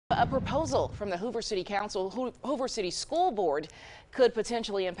A proposal from the Hoover City Council, Hoover City School Board, could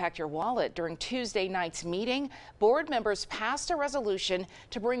potentially impact your wallet. During Tuesday night's meeting, board members passed a resolution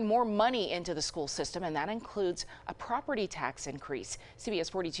to bring more money into the school system, and that includes a property tax increase. CBS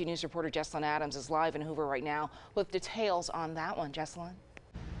 42 News reporter Jesslyn Adams is live in Hoover right now with details on that one. Jesslyn.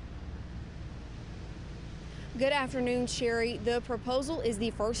 Good afternoon, Sherry. The proposal is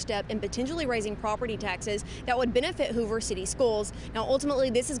the first step in potentially raising property taxes that would benefit Hoover City Schools. Now, ultimately,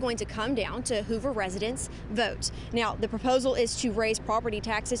 this is going to come down to Hoover residents' vote. Now, the proposal is to raise property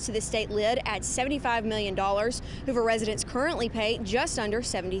taxes to the state lid at $75 million. Hoover residents currently pay just under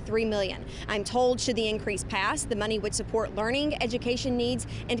 $73 million. I'm told should the increase pass, the money would support learning, education needs,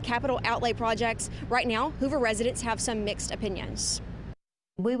 and capital outlay projects. Right now, Hoover residents have some mixed opinions.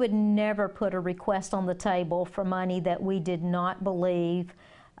 We would never put a request on the table for money that we did not believe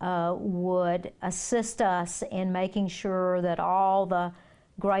would assist us in making sure that all the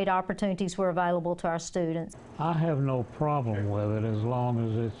great opportunities were available to our students. I have no problem with it as long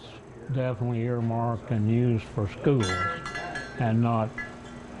as it's definitely earmarked and used for schools and not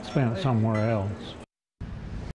spent somewhere else.